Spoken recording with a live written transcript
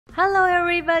Hello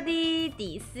everybody,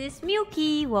 this is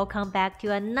Milky. Welcome back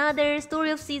to another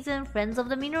Story of Season Friends of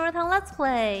the Mineral Town Let's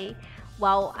Play.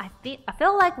 Well, I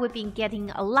feel like we've been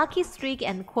getting a lucky streak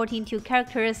and courting two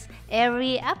characters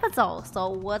every episode. So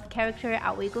what character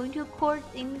are we going to court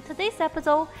in today's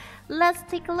episode? Let's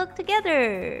take a look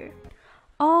together.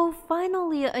 Oh,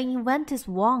 finally an event is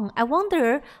won. I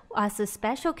wonder, as a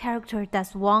special character,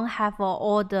 does Wong have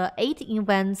all the 8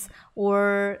 events?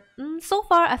 Or so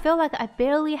far, I feel like I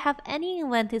barely have any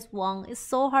event is Wong. It's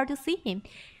so hard to see him.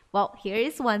 Well, here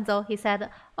is one though. He said,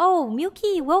 "Oh,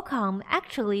 Milky, welcome.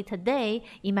 Actually, today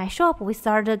in my shop we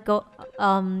started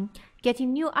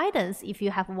getting new items. If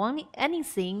you have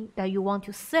anything that you want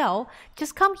to sell,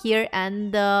 just come here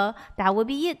and that will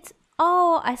be it."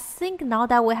 Oh, I think now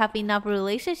that we have enough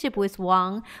relationship with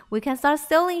Wang, we can start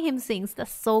selling him things.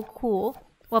 That's so cool.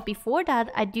 Well, before that,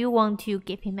 I do want to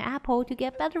give him an apple to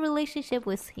get better relationship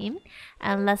with him.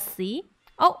 And let's see.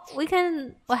 Oh, we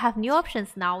have new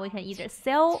options now. We can either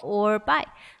sell or buy.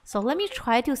 So let me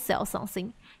try to sell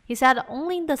something. He said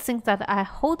only the things that I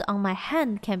hold on my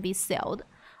hand can be sold.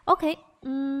 Okay,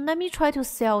 let me try to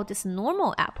sell this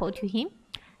normal apple to him.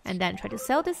 And then try to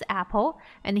sell this apple,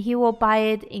 and he will buy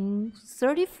it in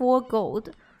 34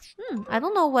 gold. I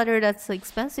don't know whether that's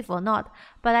expensive or not,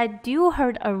 but I do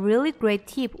heard a really great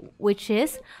tip, which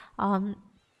is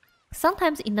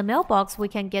sometimes in the mailbox we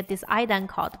can get this item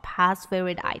called past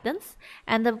favorite items,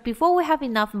 and before we have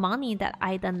enough money, that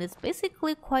item is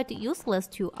basically quite useless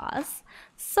to us.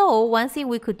 So one thing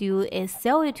we could do is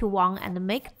sell it to Wang and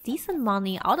make decent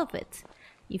money out of it.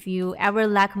 If you ever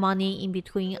lack money in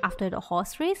between after the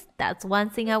horse race, that's one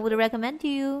thing I would recommend to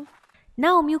you.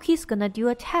 Now Milky's gonna do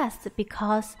a test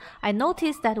because I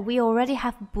noticed that we already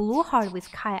have blue heart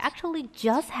with Kai. Actually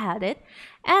just had it,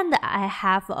 and I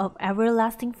have an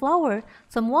everlasting flower.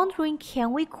 So I'm wondering,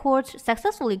 can we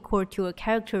successfully court to a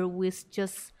character with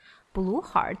just blue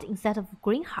heart instead of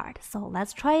green heart? So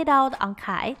let's try it out on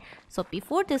Kai. So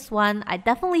before this one, I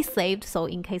definitely saved, so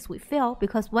in case we fail,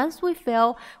 because once we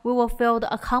fail, we will fail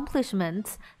the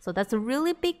accomplishments. So that's a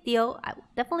really big deal. I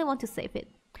definitely want to save it.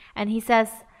 And he says,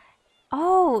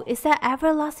 "Oh, is that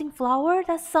everlasting flower?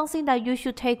 That's something that you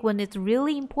should take when it's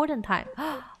really important time."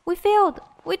 We failed.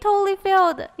 We totally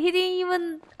failed. He didn't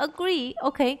even agree.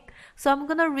 Okay, so I'm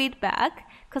gonna read back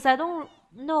because I don't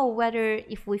know whether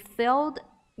if we failed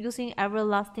using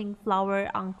everlasting flower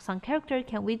on some character,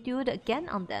 can we do it again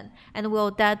on them? And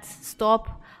will that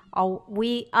stop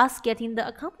us getting the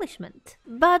accomplishment?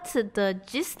 But the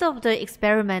gist of the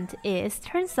experiment is,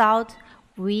 turns out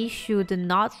we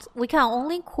can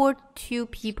only court 2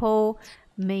 people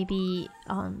maybe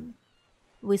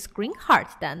with green heart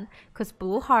then, because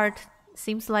blue heart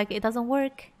seems like it doesn't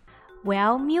work.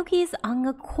 Well, Milky is on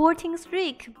a courting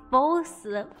streak. Both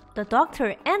the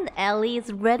doctor and Ellie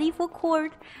is ready for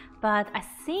court. But I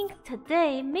think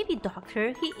today, maybe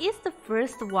Doctor, he is the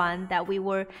first one that we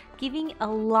were giving a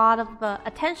lot of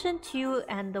attention to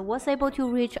and was able to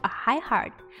reach a high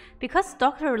heart. Because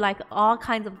Doctor like all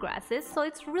kinds of grasses, so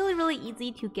it's really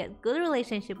easy to get good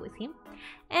relationship with him.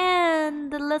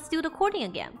 And let's do the courting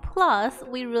again. Plus,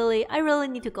 I really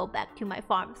need to go back to my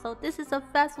farm. So this is a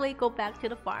fast way to go back to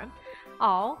the farm.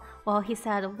 Oh, well, he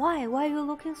said, why are you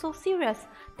looking so serious?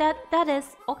 That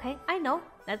is, okay, I know,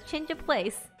 let's change the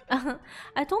place.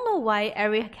 I don't know why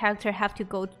every character have to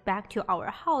go back to our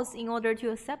house in order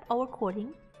to accept our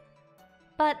courting.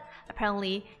 But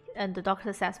apparently, and the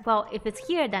doctor says, well, if it's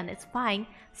here, then it's fine.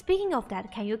 Speaking of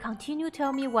that, can you continue to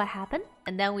tell me what happened?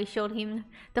 And then we showed him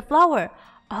the flower.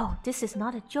 Oh, this is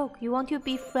not a joke. You want to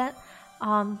be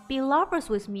lovers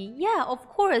with me? Yeah, of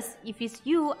course. If it's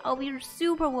you, I'll be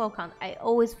super welcome. I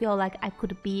always feel like I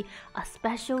could be a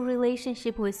special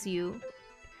relationship with you.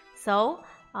 So,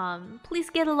 please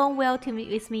get along well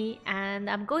with me, and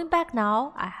I'm going back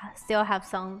now. I still have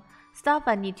some stuff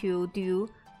I need to do.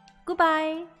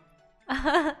 Goodbye.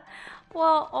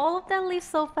 Well, all of them leave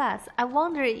so fast. I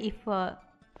wonder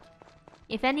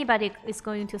if anybody is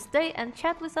going to stay and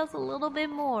chat with us a little bit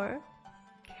more.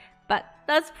 But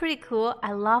that's pretty cool.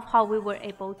 I love how we were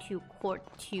able to court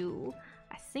to,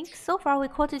 I think so far we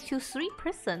courted to 3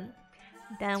 person.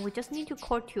 Then we just need to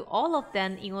court to all of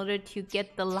them in order to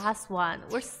get the last one.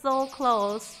 We're so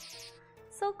close.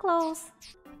 So close.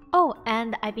 Oh,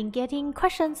 and I've been getting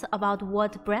questions about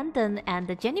what Brandon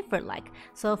and Jennifer like.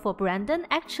 So for Brandon,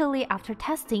 actually after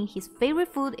testing, his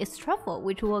favorite food is truffle,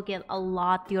 which we'll get a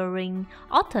lot during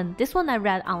autumn. This one I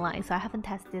read online, so I haven't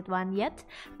tested one yet.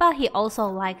 But he also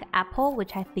likes apple,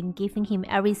 which I've been giving him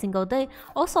every single day.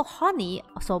 Also honey,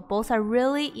 so both are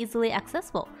really easily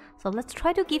accessible. So let's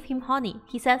try to give him honey.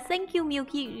 He says, thank you,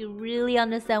 Milky, you really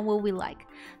understand what we like.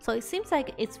 So it seems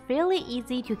like it's fairly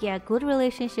easy to get a good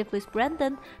relationship with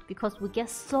Brandon because we get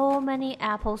so many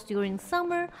apples during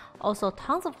summer, also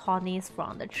tons of honeys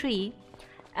from the tree.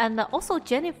 And also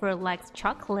Jennifer likes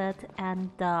chocolate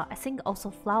and I think also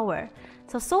flower.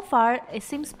 So far it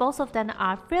seems both of them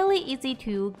are fairly easy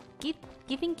to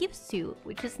giving gifts to,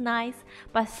 which is nice,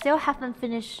 but still haven't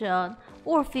finished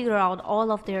or figured out all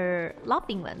of their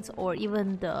loving ones or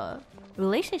even the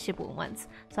relationship ones.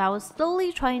 So I was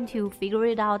slowly trying to figure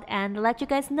it out and let you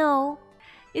guys know.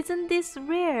 Isn't this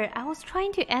rare? I was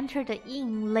trying to enter the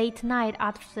inn late night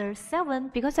after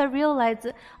 7 because I realized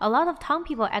a lot of town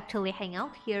people actually hang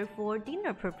out here for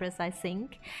dinner purpose, I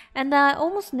think. And I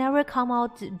almost never come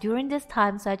out during this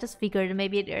time, so I just figured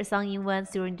maybe there's some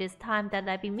events during this time that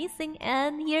I've been missing,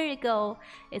 and here you go.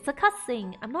 It's a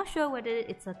cutscene. I'm not sure whether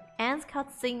it's an Anne's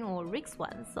cutscene or Rick's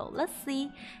one, so let's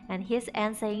see. And here's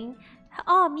Anne saying,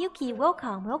 oh, Milky,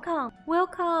 welcome, welcome.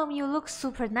 Welcome, you look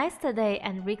super nice today.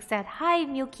 And Rick said, hi,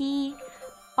 Milky.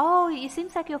 Oh, it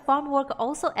seems like your farm work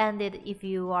also ended. If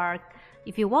you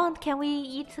want, can we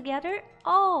eat together?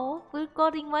 Oh, we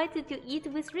got invited to eat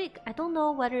with Rick. I don't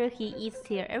know whether he eats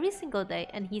here every single day.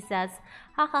 And he says,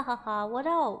 ha ha ha ha, what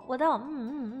up, what up?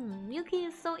 Milky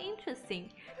is so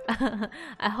interesting.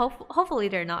 Hopefully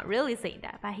they're not really saying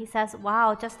that. But he says,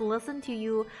 wow, just listen to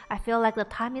you. I feel like the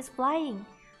time is flying.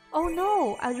 Oh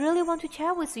no, I really want to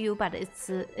chat with you, but it's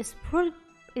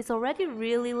already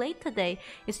really late today.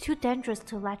 It's too dangerous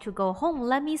to let you go home.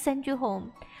 Let me send you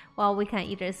home. Well, we can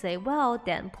either say, well,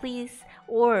 then please,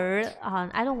 or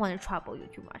I don't want to trouble you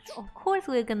too much. Of course,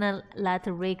 we're gonna let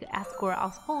Rick escort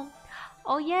us home.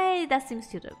 Oh yay, that seems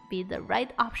to be the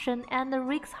right option, and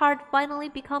Rick's heart finally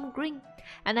become green.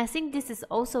 And I think this is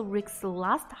also Rick's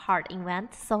last heart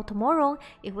event, so tomorrow,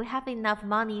 if we have enough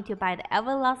money to buy the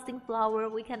everlasting flower,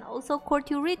 we can also court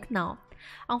to Rick now.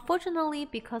 Unfortunately,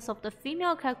 because of the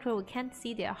female character we can't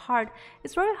see their heart,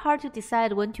 it's very hard to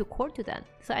decide when to court to them.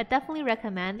 So I definitely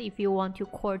recommend if you want to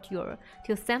court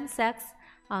to same-sex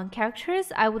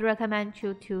characters, I would recommend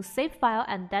you to save file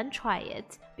and then try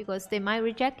it, because they might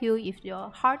reject you if your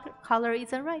heart color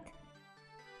isn't right.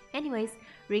 Anyways,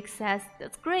 Rick says,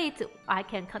 that's great, I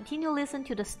can continue listen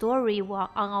to the story while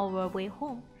on our way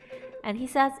home. And he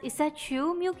says, is that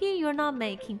true, Milky? You're not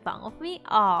making fun of me?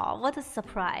 Oh, what a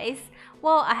surprise.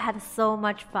 Well, I had so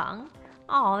much fun.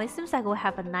 Oh, it seems like we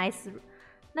have a nice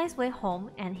way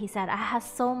home. And he said, I had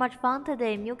so much fun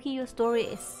today. Milky, your story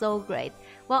is so great.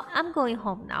 Well, I'm going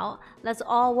home now. Let's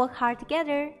all work hard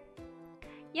together.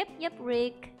 Yep,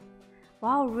 Rick.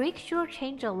 Wow, Rick sure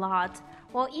changed a lot.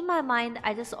 Well, in my mind,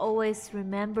 I just always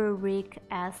remember Rick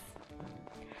as,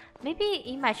 maybe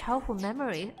in my childhood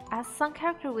memory, as some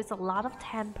character with a lot of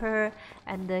temper,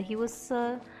 and he was,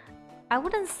 I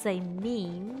wouldn't say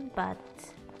mean, but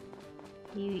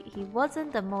he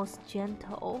wasn't the most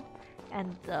gentle,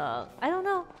 and I don't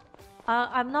know.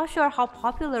 I'm not sure how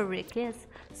popular Rick is.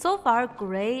 So far,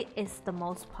 Gray is the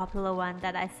most popular one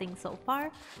that I think so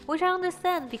far, which I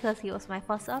understand because he was my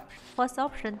first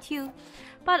option too.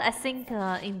 But I think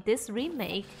in this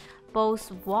remake,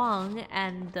 both Wang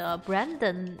and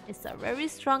Brandon is a very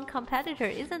strong competitor,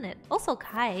 isn't it? Also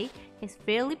Kai is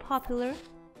fairly popular.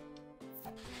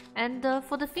 And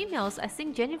for the females, I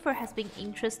think Jennifer has been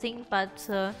interesting, but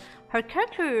her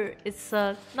character is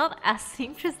not as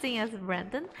interesting as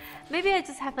Brandon. Maybe I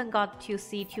just haven't got to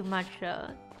see too much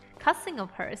cutscene of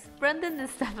hers. Brandon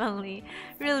is definitely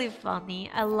really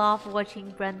funny. I love watching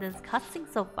Brandon's cutscene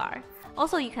so far.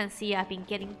 Also, you can see I've been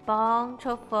getting a bunch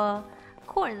of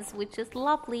corns, which is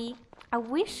lovely. I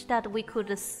wish that we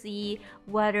could see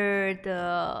whether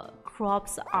the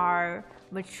crops are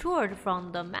matured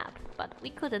from the map, but we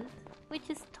couldn't, which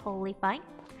is totally fine.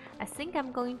 I think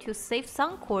I'm going to save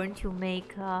some corn to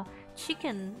make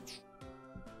chicken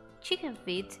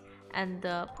feed and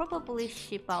probably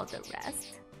ship out the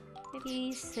rest.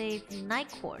 Maybe save 9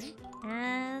 corn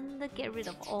and get rid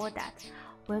of all that.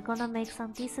 We're gonna make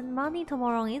some decent money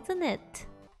tomorrow, isn't it?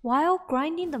 While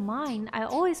grinding the mine, I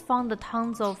always found the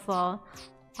tons of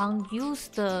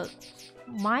unused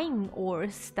mine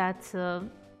ores that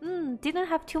didn't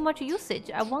have too much usage.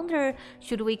 I wonder,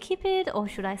 should we keep it or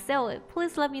should I sell it?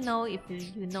 Please let me know if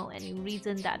you know any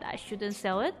reason that I shouldn't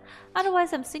sell it.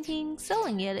 Otherwise, I'm thinking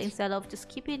selling it instead of just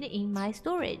keeping it in my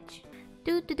storage.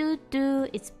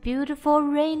 It's beautiful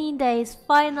rainy days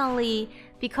finally.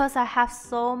 Because I have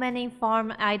so many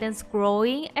farm items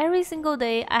growing every single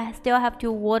day, I still have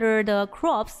to water the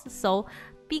crops. So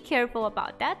be careful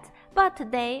about that. But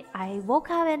today I woke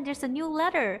up and there's a new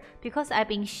letter because I've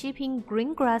been shipping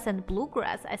green grass and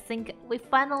bluegrass. I think we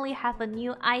finally have a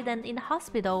new item in the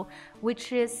hospital,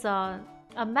 which is a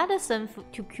medicine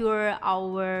to cure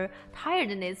our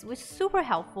tiredness, which is super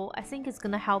helpful. I think it's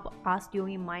gonna help us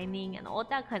during mining and all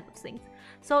that kind of things.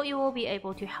 So it will be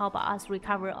able to help us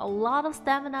recover a lot of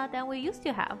stamina than we used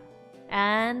to have.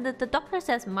 And the doctor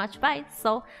says much buy,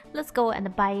 so let's go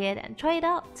and buy it and try it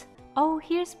out. Oh,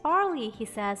 here's Barley. He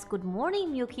says, "Good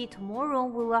morning, Milky. Tomorrow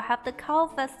we will have the cow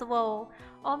festival."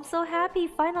 Oh, I'm so happy,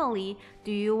 finally.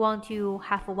 Do you want to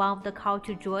have one of the cow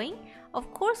to join?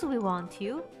 Of course we want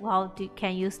to. Well,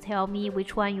 can you tell me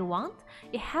which one you want?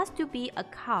 It has to be a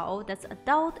cow that's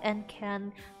adult and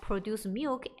can produce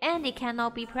milk, and it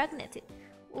cannot be pregnant.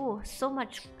 Oh, so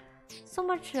much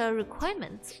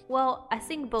requirements. Well, I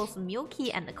think both Milky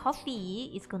and the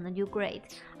coffee is gonna do great.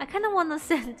 I kind of want to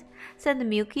send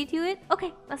Milky to it.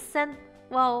 Okay, let's send.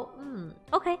 Well,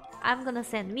 okay, I'm gonna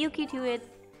send Milky to it.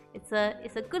 It's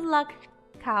a good luck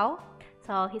cow.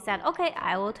 So he said, okay,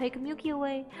 I will take Milky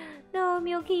away. No,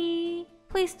 Milky,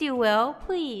 please do well,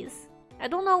 please. I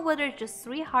don't know whether just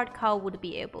 3 hard cow would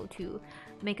be able to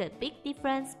make a big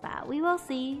difference, but we will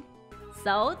see.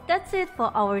 So that's it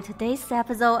for our today's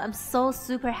episode. I'm so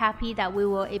super happy that we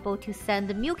were able to send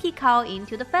the Milky cow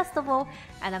into the festival,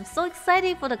 and I'm so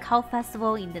excited for the cow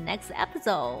festival in the next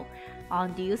episode.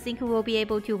 Do you think we will be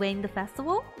able to win the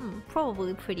festival?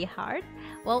 Probably pretty hard.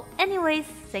 Well, anyways,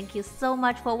 thank you so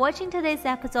much for watching today's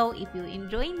episode. If you're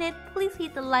enjoying it, please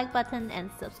hit the like button and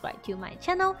subscribe to my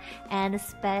channel. And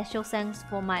special thanks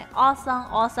for my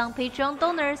awesome Patreon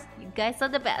donors. You guys are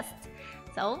the best.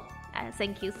 So,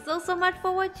 thank you so much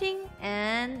for watching,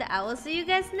 and I will see you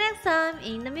guys next time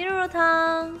in the Mirror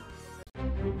Town.